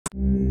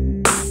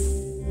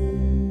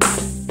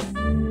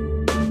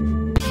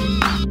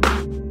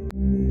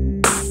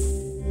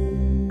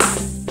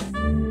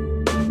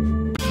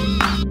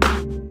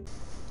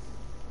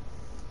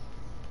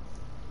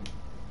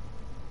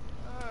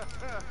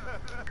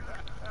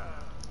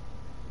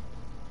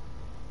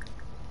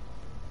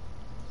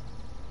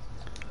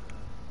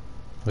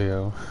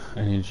Leo,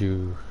 I need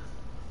you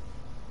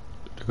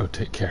to go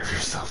take care of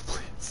yourself,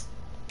 please.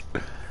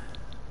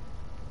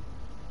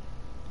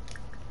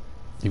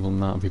 You will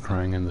not be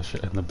crying in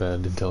the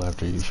bed until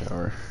after you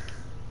shower.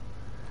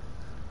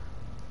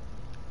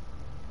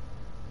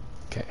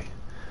 Okay.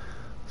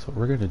 So what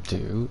we're gonna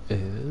do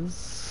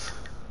is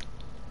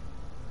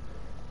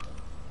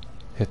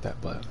hit that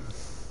button.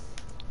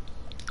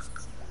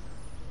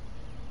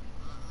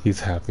 He's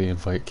happy.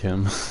 Invite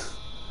Kim.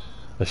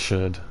 I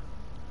should.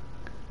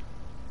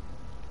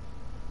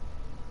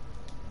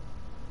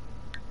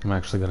 I'm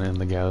actually gonna end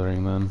the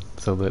gathering then,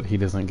 so that he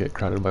doesn't get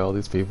crowded by all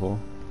these people.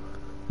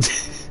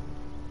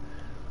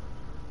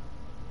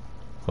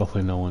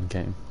 Hopefully no one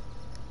came.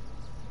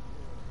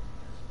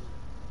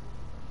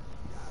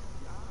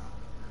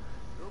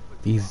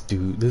 This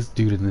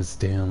dude in this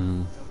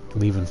damn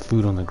leaving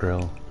food on the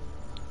grill.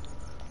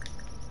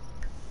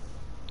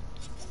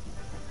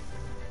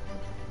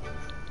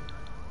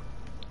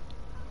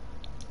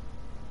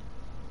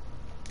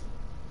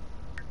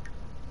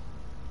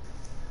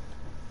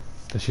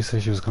 Did she say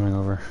she was coming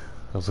over?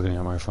 I was looking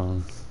at my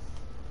phone.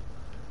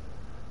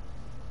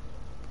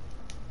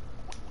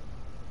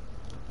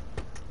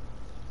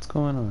 What's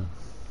going on?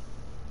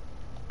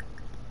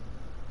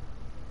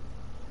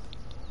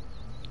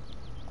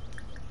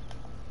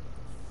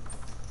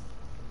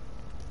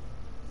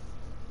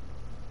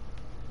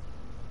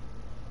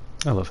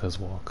 I love his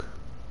walk.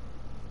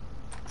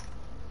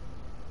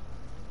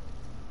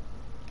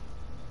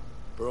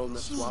 Burl na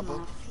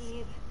swabo.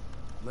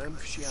 Lem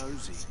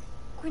shiauzi.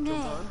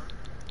 Quinay.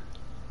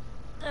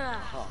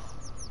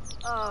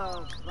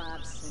 Oh,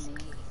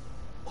 Bobsony.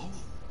 Oh.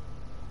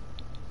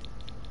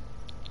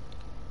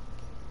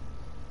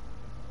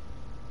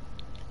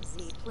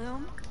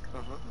 Z-Plume?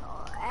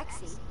 Oh,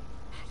 Exy.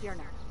 You're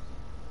not.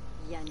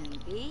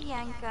 Yanbi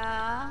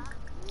Yanka.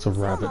 There's a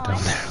rabbit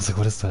down there. I was like,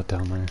 what is that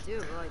down there? Do Roy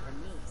the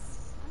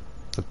niece.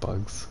 Is it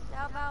bugs?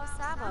 Sabo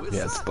Sabo.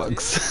 Yeah, it's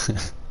bugs.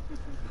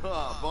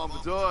 Ah,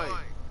 Bombadoy.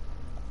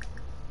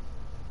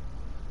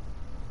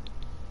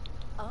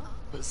 Oh.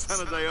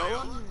 Sana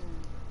Dayola?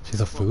 She's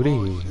a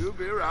foodie.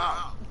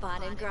 Shubira.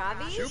 Bon and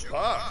Gravi?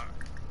 Shupar.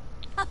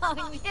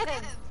 Oh,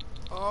 yes.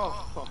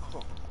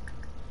 Oh.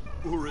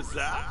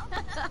 Uriza?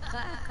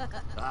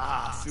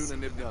 Ah,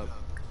 Suna Nibnub.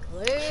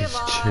 She's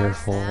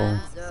cheerful.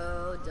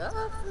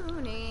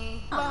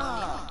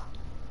 Ah.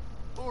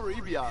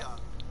 Uribia.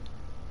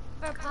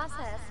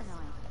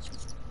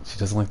 She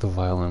doesn't like the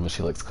violin, but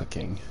she likes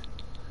cooking.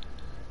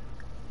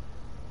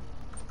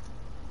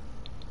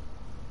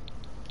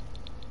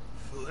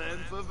 Flynn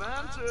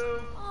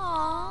Favantu.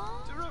 Aww.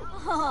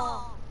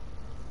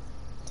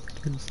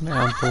 Here's an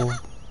apple.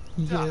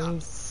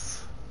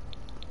 Yes.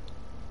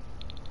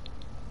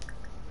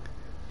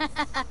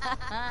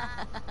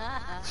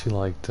 She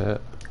liked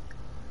it.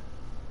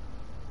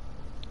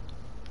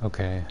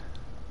 Okay.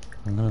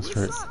 I'm gonna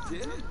start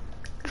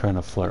trying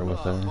to flirt with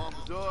her.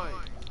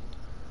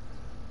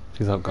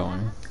 She's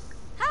outgoing.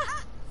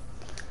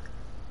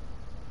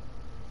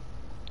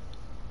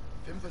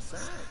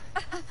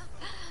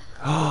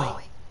 Oh!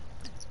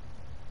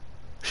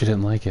 She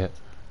didn't like it.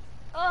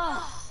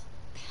 Oh.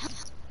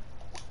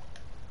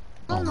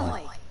 Oh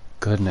my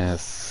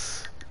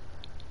goodness.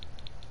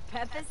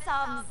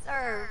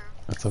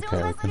 That's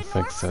okay, I can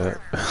fix it.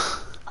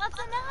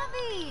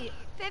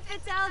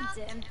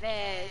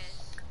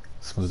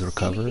 Smooth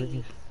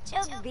recovery.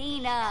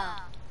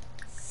 Chabina.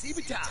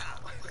 Sibita.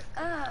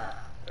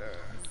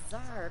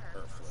 Zarp.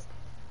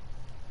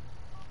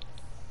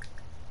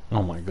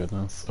 Oh my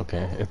goodness.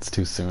 Okay, it's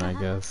too soon, I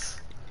guess.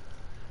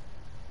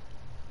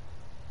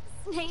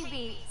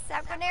 Snaby.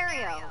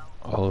 Saponario.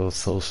 Oh,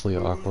 socially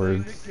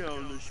awkward.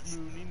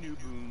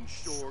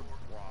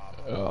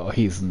 Oh,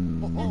 he's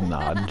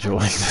not enjoying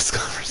this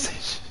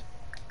conversation.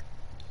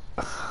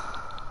 Let's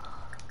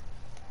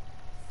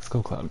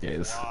go cloud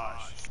gaze.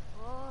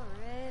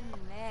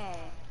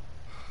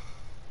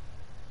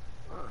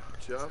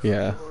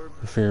 Yeah,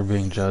 the fear of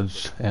being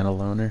judged and a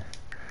loner.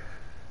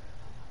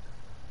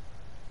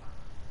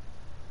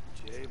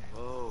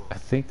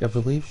 I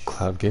believe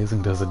cloud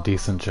gazing does a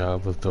decent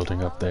job with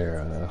building up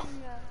their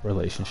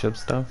relationship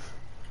stuff.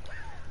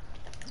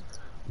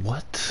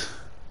 What?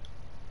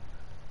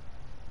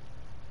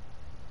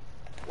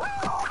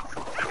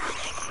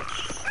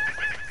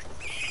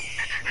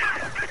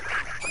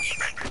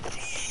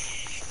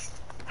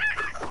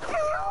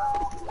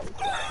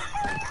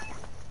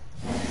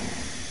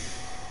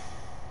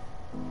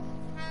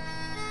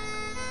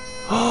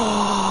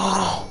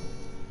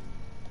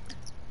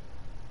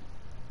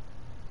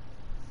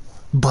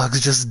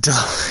 Bugs just died.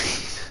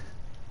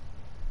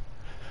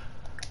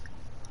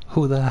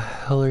 Who the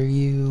hell are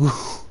you?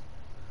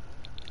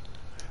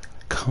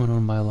 Coming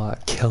on my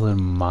lot, killing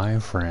my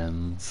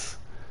friends.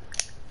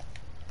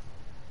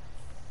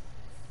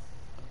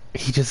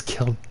 He just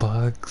killed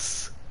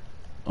Bugs.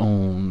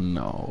 Oh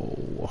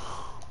no.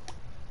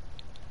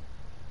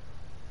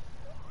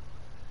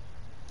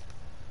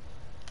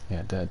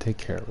 Yeah, Dad, take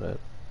care of it.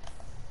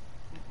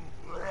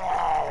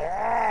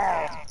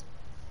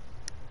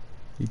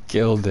 You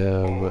killed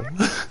him.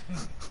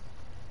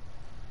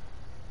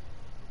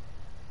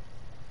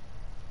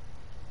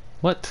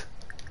 What?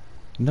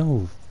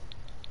 No.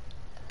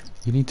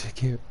 You need to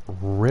get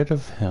rid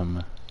of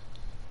him.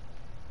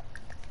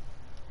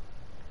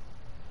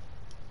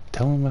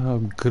 Tell him how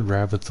good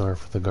rabbits are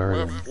for the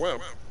garden.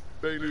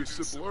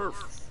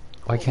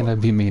 Why can't I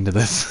be mean to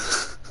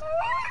this?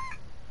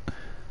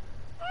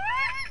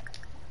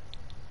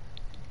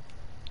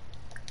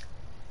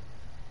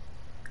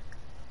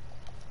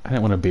 I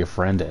didn't want to be a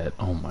friend at.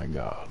 Oh my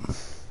god.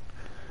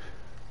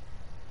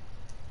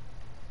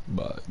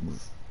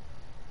 Bugs.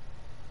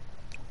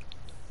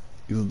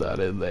 He's not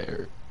in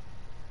there.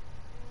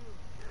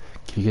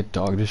 Can you get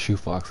dog to shoo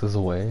foxes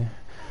away?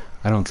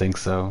 I don't think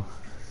so.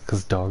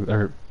 Because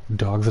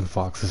dogs and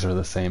foxes are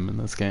the same in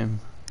this game.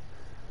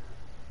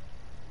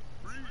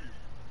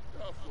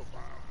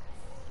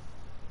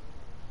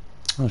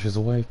 Oh, she's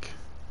awake.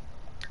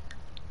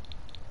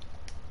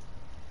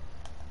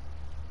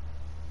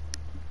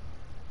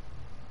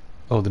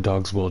 Oh, the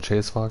dogs will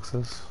chase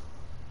foxes?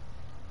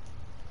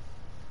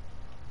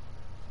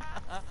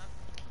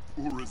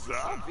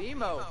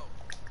 Bimo.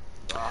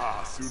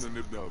 Ah,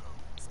 Sunanibno.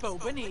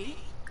 Spobani.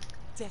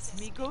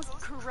 Desmigos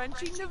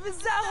crunching the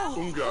vizal.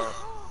 Unga.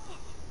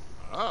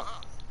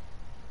 Ah.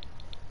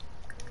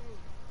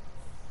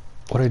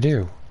 What'd I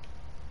do?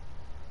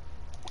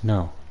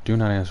 No, do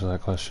not answer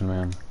that question,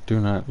 ma'am. You do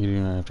not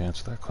have to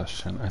answer that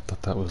question. I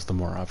thought that was the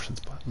more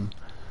options button.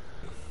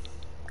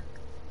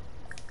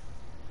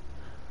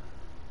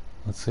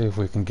 Let's see if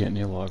we can get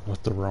any luck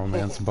with the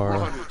romance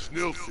bar.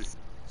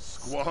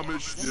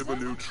 Squamish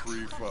Nibanu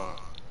Tree Farm.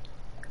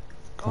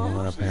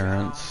 Common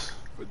appearance.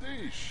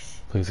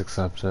 Please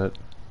accept it.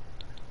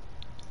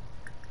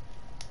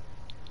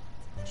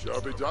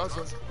 Shabby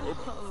Dawson.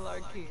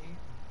 Lucky.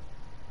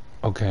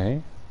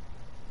 Okay.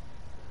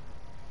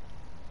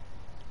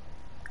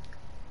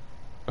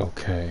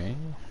 Okay.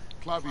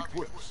 Clavi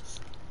Quips.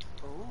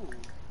 Oh.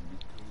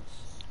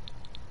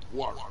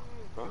 What?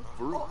 Huh?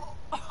 For real?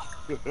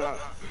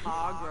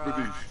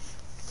 Agra.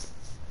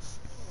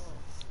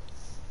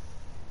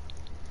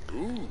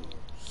 Ooh,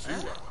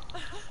 Siwa.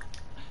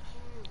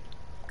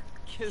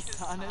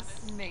 Kisanis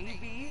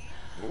Navy.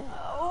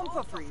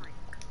 Ompafri.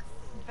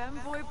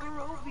 Femboy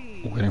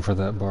Barovi. Waiting for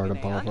that bar to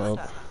pop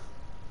up.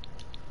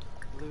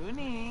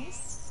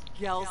 Loonies.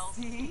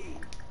 Gelsi.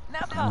 Come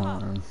Napa.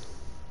 on.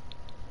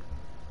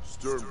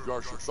 Sturm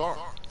Garsha Thark.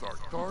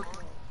 Thark.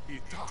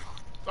 Itak.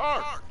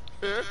 Thark.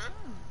 Eh?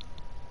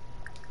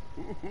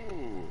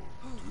 Ooh.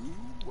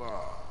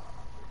 Doo-wah.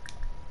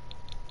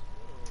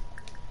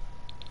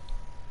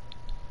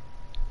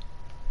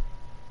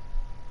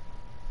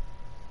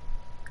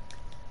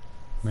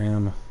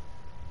 Ma'am.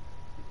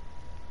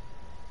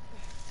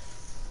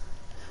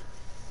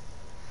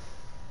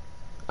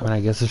 I mean,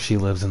 I guess if she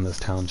lives in this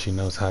town, she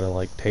knows how to,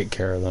 like, take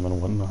care of them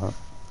and whatnot.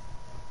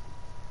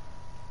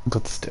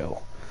 But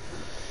still.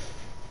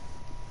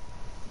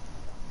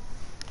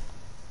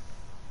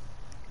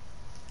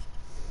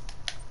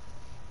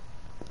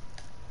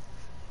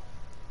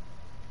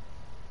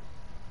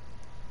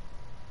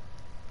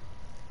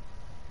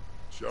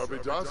 Shabby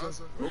Dawson.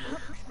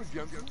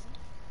 Spaghetti.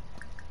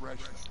 Fresh.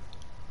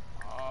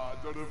 Ah,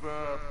 don't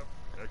have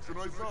extra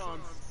nice on.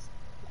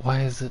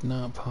 Why is it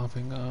not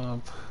popping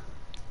up?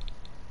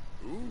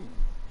 Ooh,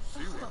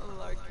 Siwa.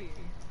 Lucky.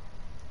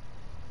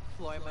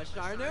 Floy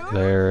Masharnu.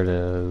 There it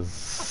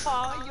is.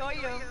 Oh,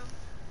 yo-yo.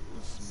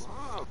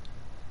 Smart.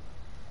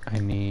 I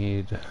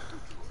need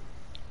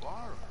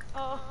Bar.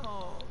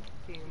 Oh,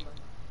 Kim.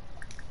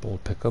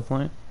 bold pickup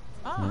line.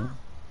 Ah,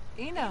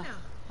 Ina.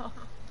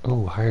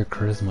 Oh, higher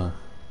charisma.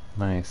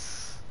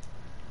 Nice.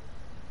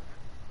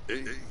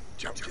 Hey,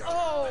 jump, jump.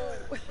 Oh,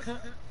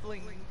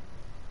 bling.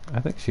 I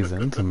think she's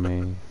into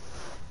me.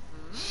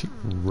 She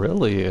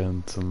really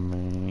into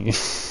me.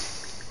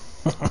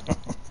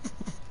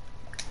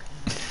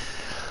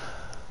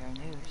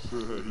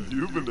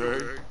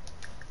 Jubilee.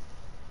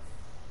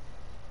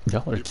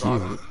 Y'all are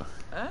cute.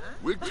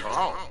 Wig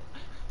Town.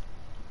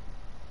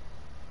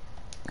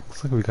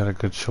 Looks like we got a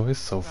good choice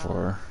so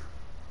far.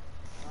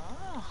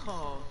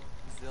 Oh,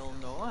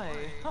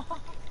 Zilnoy.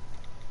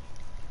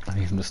 I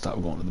need him to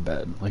stop going to the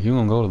bed. Like, you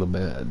gonna go to the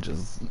bed,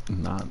 just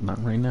not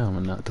right now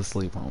and not to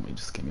sleep, homie.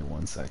 Just give me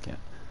 1 second.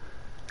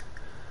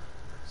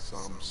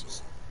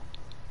 Samso.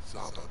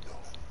 Sabado.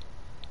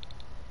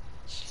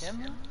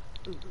 Chim.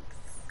 Ooks.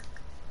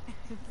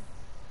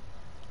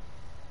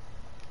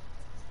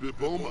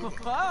 Biboma.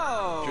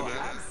 Oh,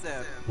 that's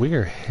it. We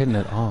are hitting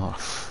it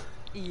off.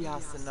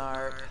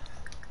 Yasinarp.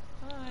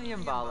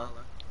 Yambala.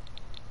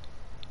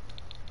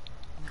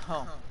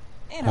 No.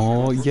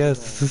 Oh, yes,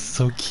 this is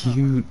so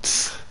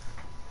cute.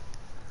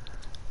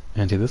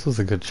 Auntie, this was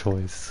a good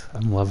choice.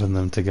 I'm loving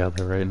them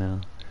together right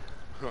now.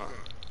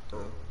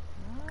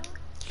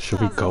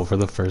 Should we go for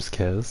the first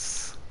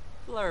kiss?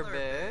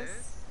 Flurbis.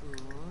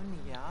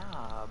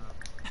 Unyab.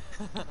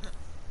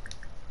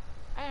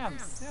 I am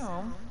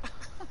Sum.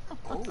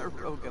 Oh,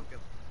 Aroga.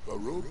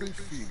 Barobe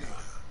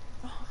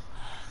Fina.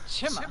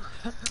 Chima.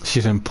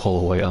 She didn't pull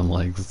away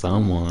unlike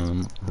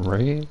someone,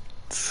 right?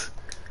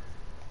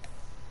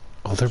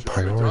 Oh, they're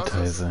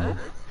prioritizing.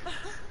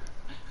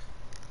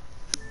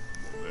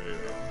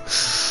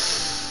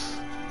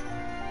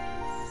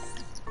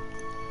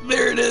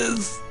 There it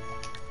is!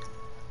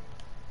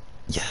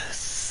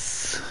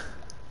 Yes!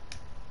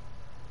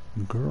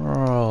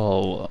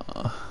 Girl!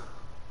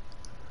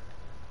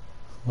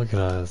 Look at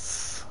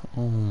us.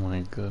 Oh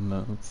my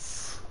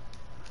goodness.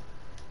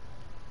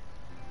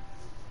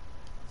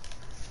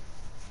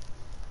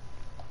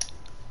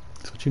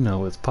 So what you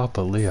know is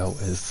Papa Leo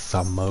is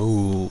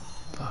Samo.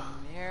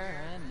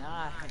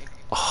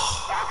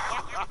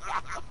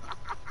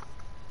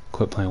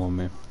 Quit playing with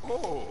me.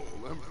 Oh,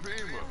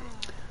 Lempima.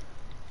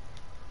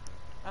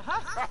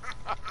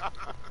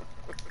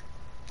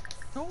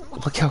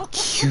 Look how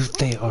cute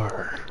they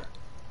are.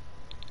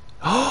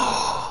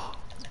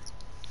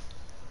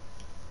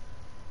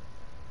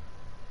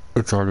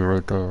 It's already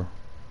right there.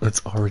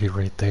 It's already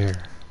right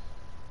there.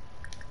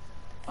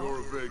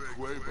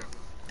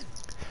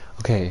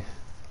 Okay,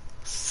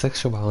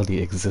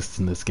 sexuality exists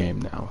in this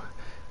game now.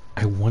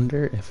 I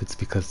wonder if it's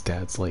because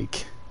Dad's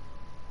like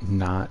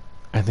not.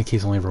 I think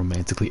he's only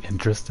romantically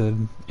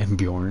interested in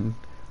Bjorn,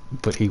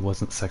 but he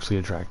wasn't sexually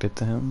attracted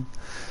to him.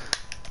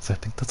 So I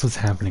think that's what's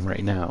happening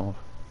right now.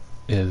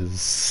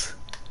 Is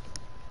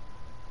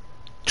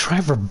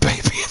Driver baby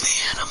in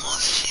the animal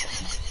shit.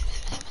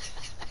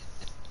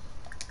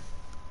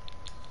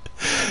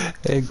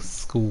 Egg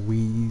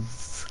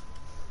squeeze.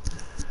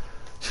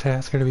 Should I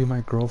ask her to be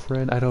my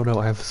girlfriend? I don't know.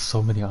 I have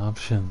so many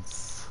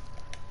options.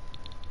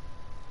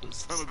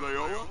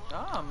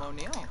 Ah,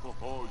 Monil.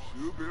 Oh,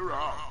 she'll be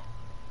around.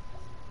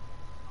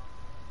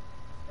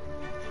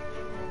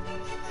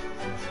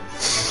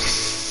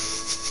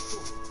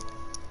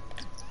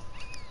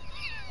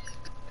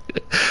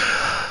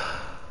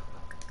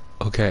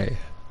 Okay.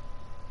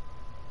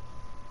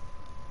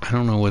 I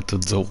don't know what to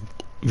do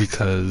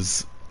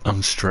because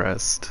I'm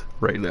stressed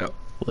right now.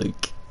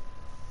 Like,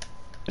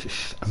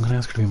 I'm gonna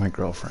ask her to be my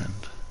girlfriend.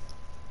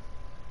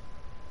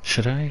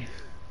 Should I?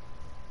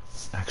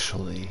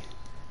 Actually.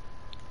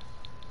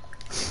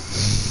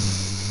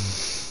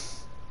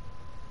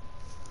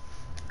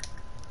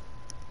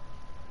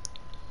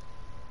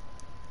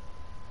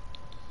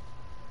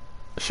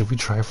 Should we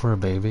try for a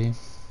baby?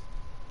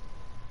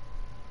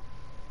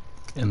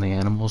 In the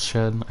animal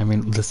shed? I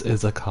mean, this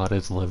is a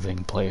cottage living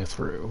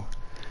playthrough.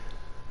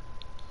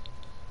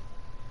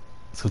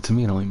 So to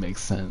me it only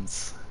makes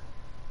sense.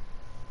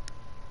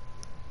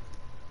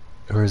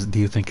 Or do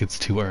you think it's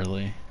too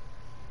early?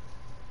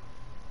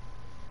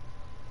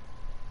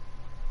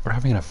 We're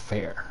having an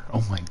affair.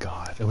 Oh my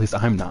god. At least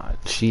I'm not.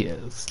 She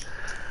is.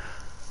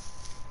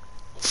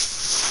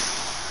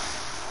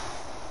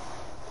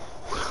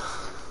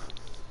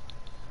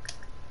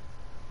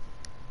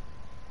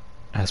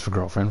 Ask for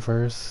girlfriend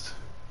first.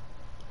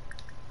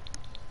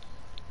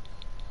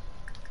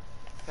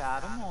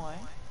 Fadamoy.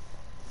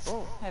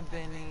 Oh,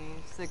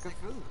 Hebeni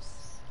Sigafus.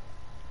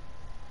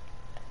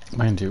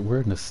 Mind you,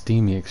 we're in a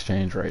steamy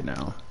exchange right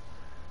now.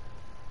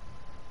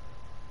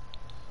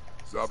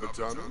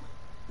 Zabatana?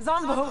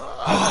 Zombo.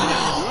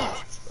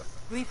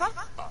 Leafa?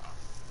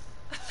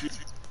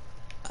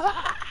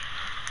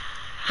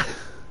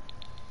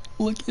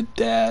 Look at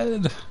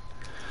Dad.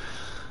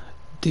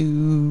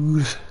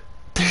 Dude.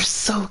 They're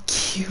so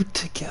cute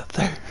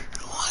together.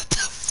 What the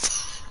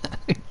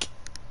fuck?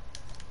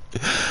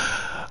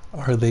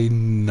 Are they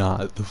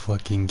not the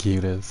fucking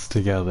cutest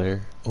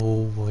together?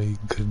 Oh my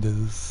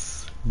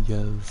goodness.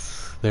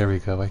 Yes. There we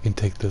go. I can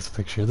take this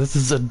picture. This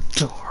is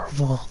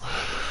adorable.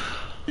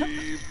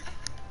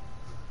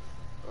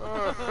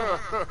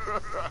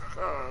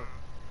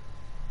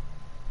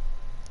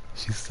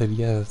 She said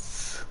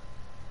yes.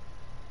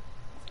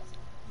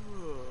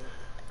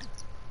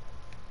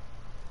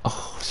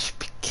 Oh, she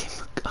became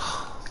a...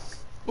 Oh,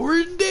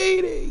 we're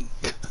dating!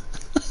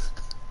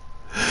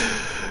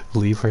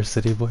 Leave her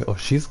city boy? Oh,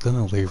 she's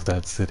gonna leave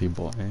that city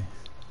boy.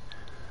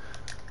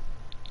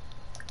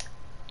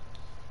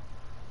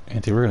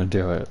 Auntie, we're gonna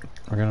do it.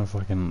 We're gonna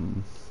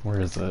fucking... Where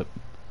is it?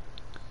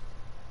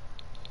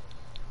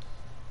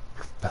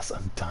 Best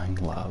undying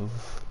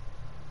love.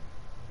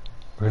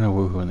 We're gonna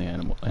woohoo in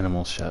the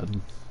animal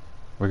shed.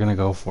 We're gonna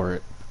go for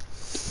it.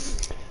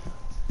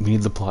 We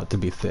need the plot to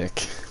be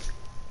thick.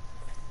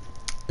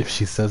 If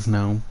she says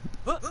no,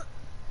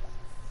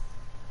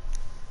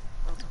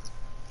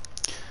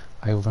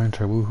 I learned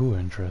her woohoo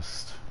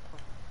interest.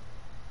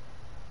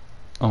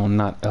 Oh,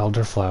 not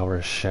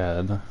elderflower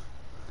shed.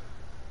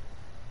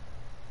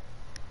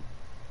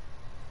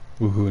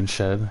 Woohoo and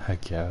shed?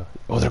 Heck yeah.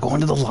 Oh, they're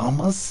going to the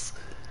llamas?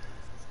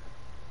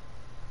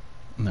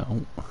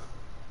 No.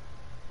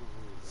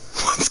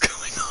 What's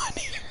going on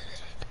here?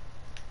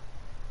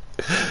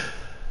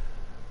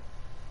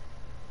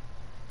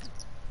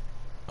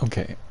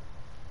 Okay.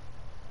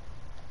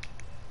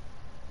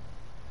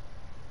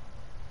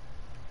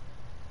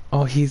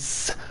 Oh,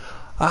 he's...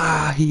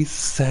 Ah, he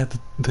said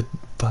the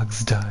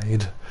bugs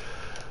died.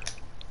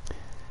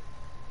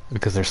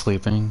 Because they're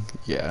sleeping?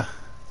 Yeah.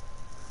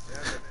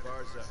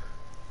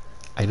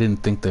 I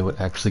didn't think they would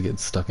actually get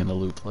stuck in a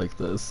loop like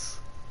this.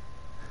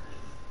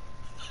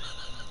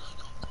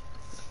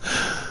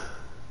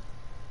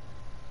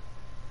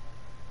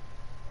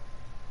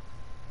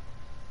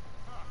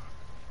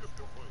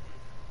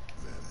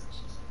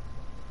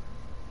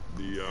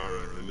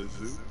 Diara in the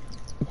zoo.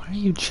 Why are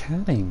you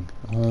chatting?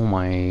 Oh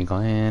my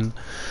god.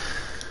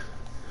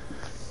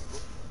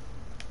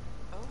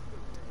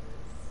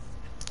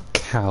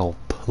 Cow,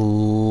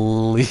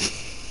 please.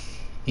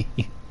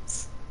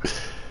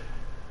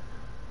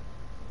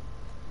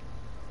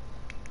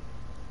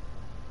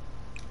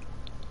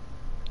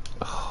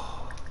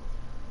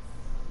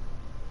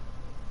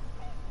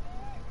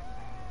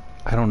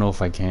 I don't know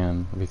if I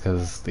can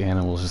because the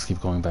animals just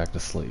keep going back to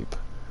sleep.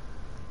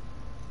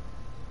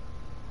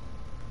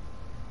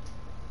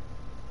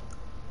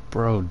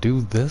 Bro,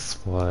 do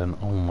this one.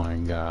 Oh my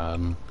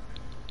god.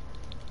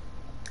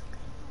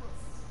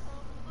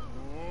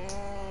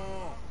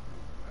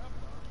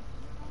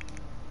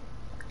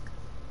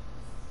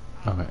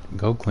 Okay,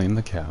 go clean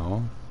the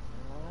cow.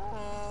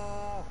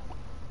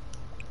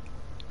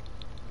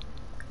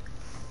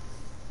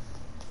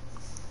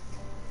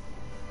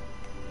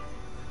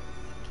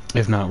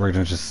 If not, we're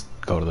gonna just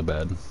go to the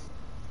bed.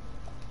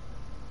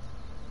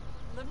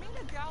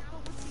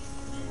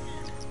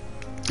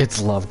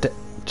 It's loved.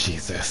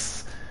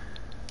 Jesus.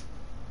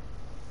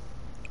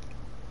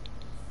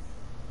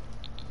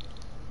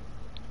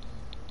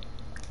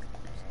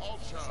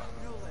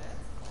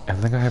 I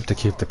think I have to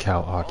keep the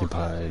cow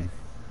occupied.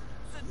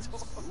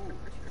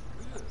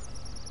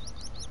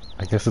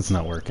 I guess it's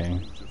not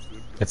working.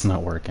 It's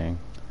not working.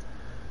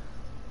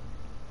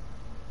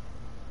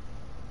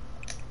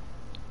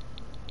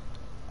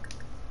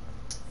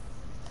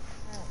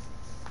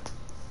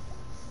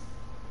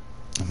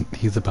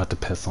 He's about to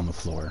piss on the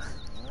floor.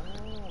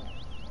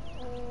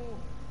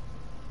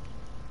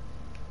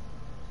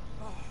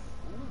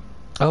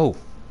 Oh!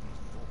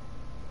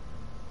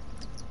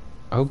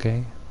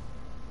 Okay.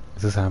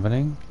 Is this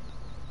happening?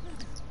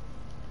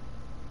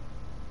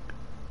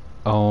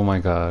 Oh my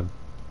god.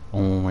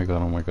 Oh my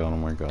god, oh my god, oh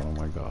my god, oh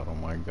my god, oh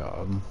my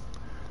god.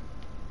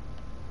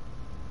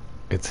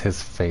 It's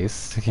his face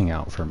sticking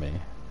out for me.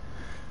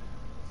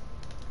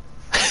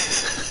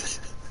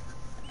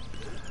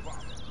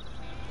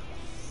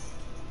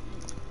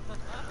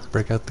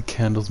 Break out the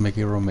candles, make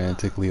it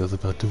romantic. Leo's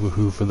about to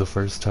woohoo for the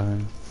first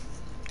time.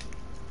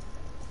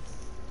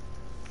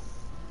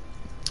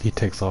 He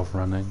takes off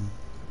running.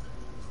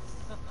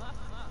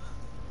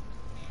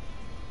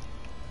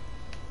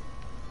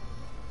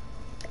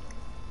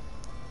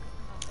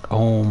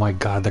 Oh my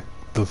god,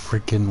 the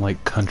freaking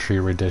like country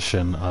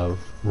rendition of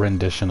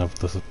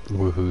the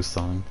woohoo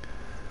song.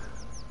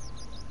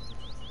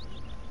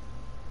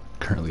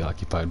 Currently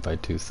occupied by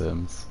 2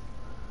 Sims.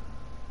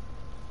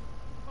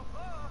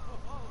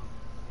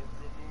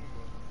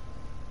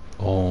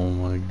 Oh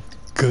my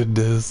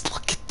goodness,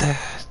 look at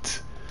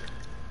that!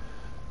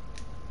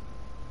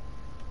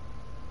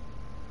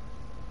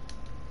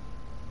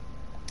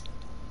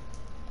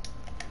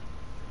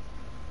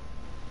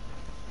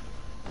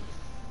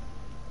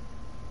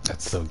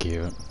 That's so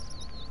cute.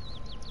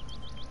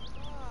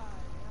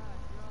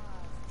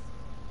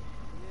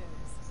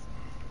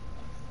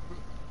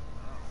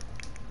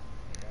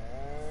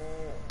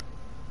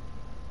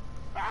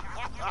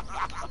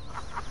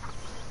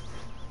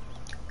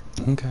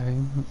 Okay.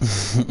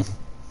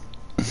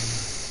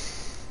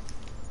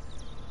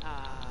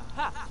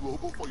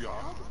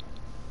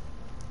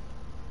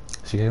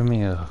 She gave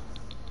me a...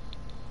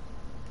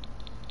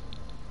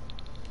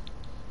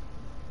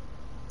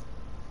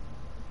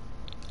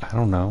 I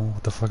don't know.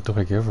 What the fuck do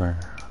I give her?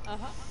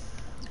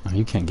 Oh,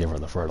 you can't give her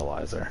the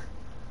fertilizer.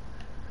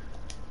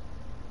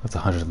 That's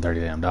 $130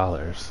 damn.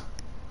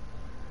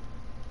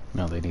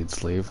 No, they need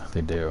sleep.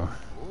 They do.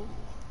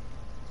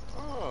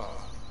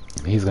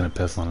 He's gonna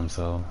piss on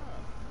himself.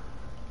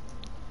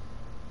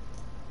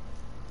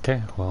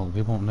 Okay, well,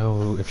 we won't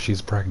know if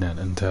she's pregnant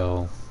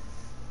until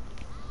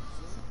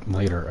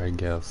later, I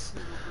guess.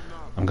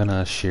 I'm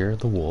gonna shear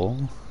the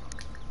wool.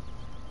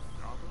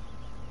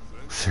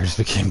 Sirius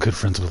became good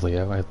friends with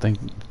Leo. I think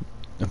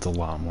it's a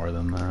lot more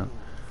than that.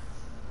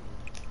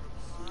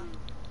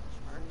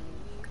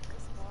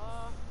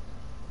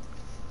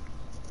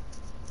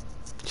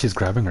 She's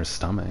grabbing her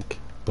stomach.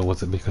 But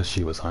was it because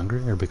she was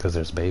hungry or because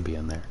there's baby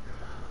in there?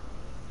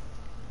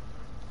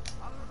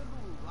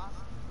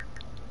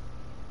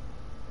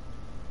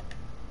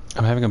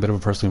 I'm having a bit of a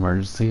personal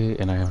emergency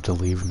and I have to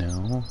leave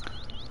now.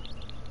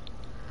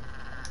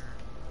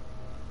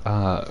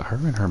 Her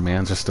and her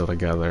mans are still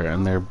together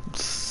and they're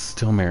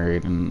still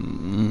married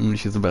and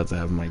she's about to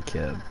have my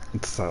kid.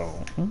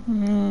 So,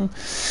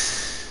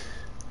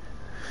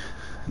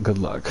 good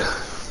luck.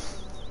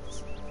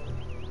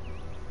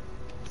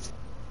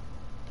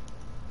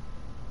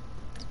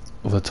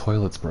 Well, the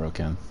toilet's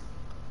broken.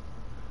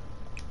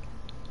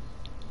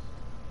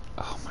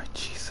 Oh my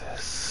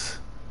Jesus.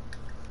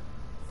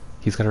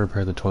 He's gotta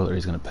repair the toilet or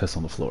he's gonna piss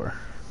on the floor.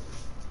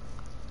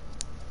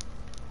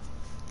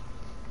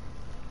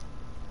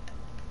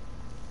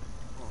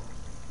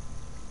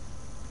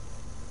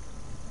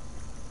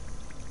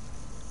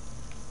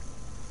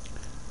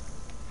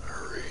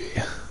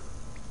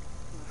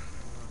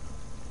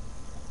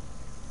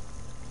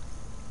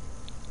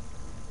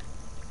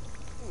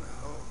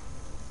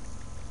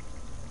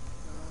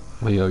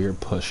 Leo, you're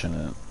pushing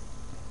it.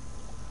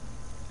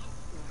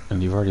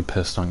 And you've already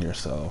pissed on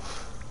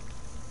yourself.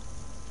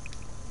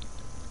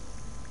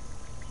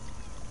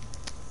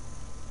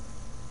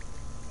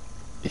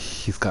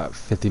 He's got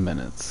 50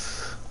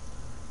 minutes.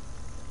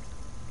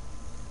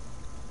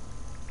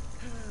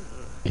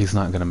 He's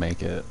not gonna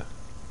make it.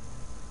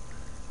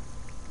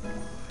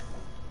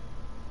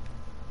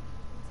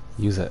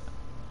 Use it.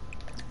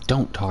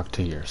 Don't talk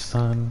to your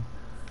son.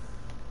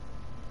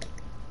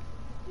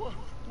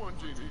 One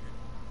genie.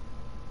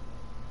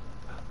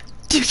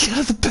 Dude, get out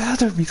of the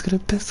bathroom! He's gonna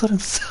piss on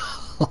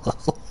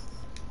himself!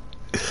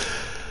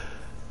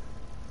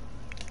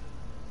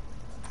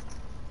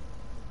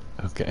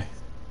 Okay.